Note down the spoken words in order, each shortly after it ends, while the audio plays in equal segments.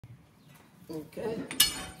Okay.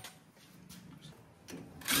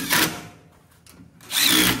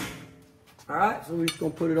 All right, so we're just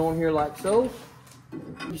gonna put it on here like so.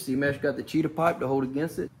 You see mesh got the cheetah pipe to hold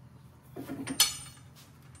against it.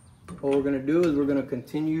 What we're gonna do is we're gonna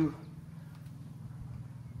continue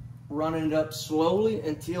running it up slowly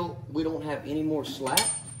until we don't have any more slack.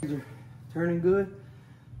 They're turning good.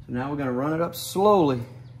 So now we're gonna run it up slowly,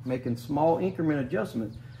 making small increment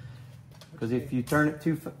adjustments. Because if you turn it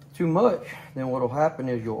too much, then what'll happen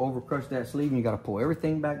is you'll overcrush that sleeve and you gotta pull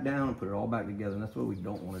everything back down and put it all back together. And that's what we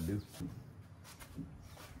don't wanna do.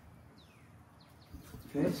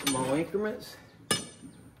 Okay, small increments.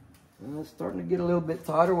 And it's starting to get a little bit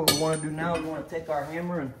tighter. What we want to do now is we want to take our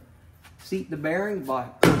hammer and seat the bearings by.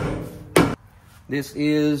 This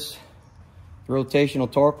is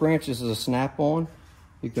rotational torque wrench. This is a snap-on.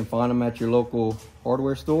 You can find them at your local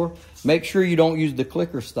hardware store. Make sure you don't use the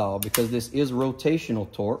clicker style because this is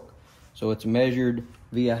rotational torque. So it's measured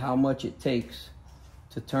via how much it takes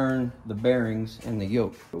to turn the bearings and the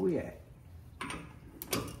yoke. Where we at?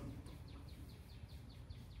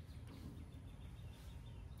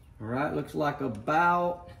 All right, looks like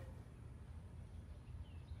about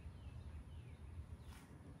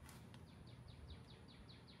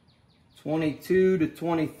 22 to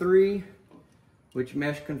 23, which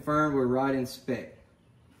mesh confirmed we're right in spec.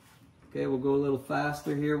 Okay, we'll go a little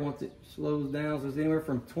faster here once it slows down. So it's anywhere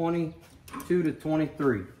from 22 to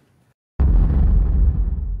 23.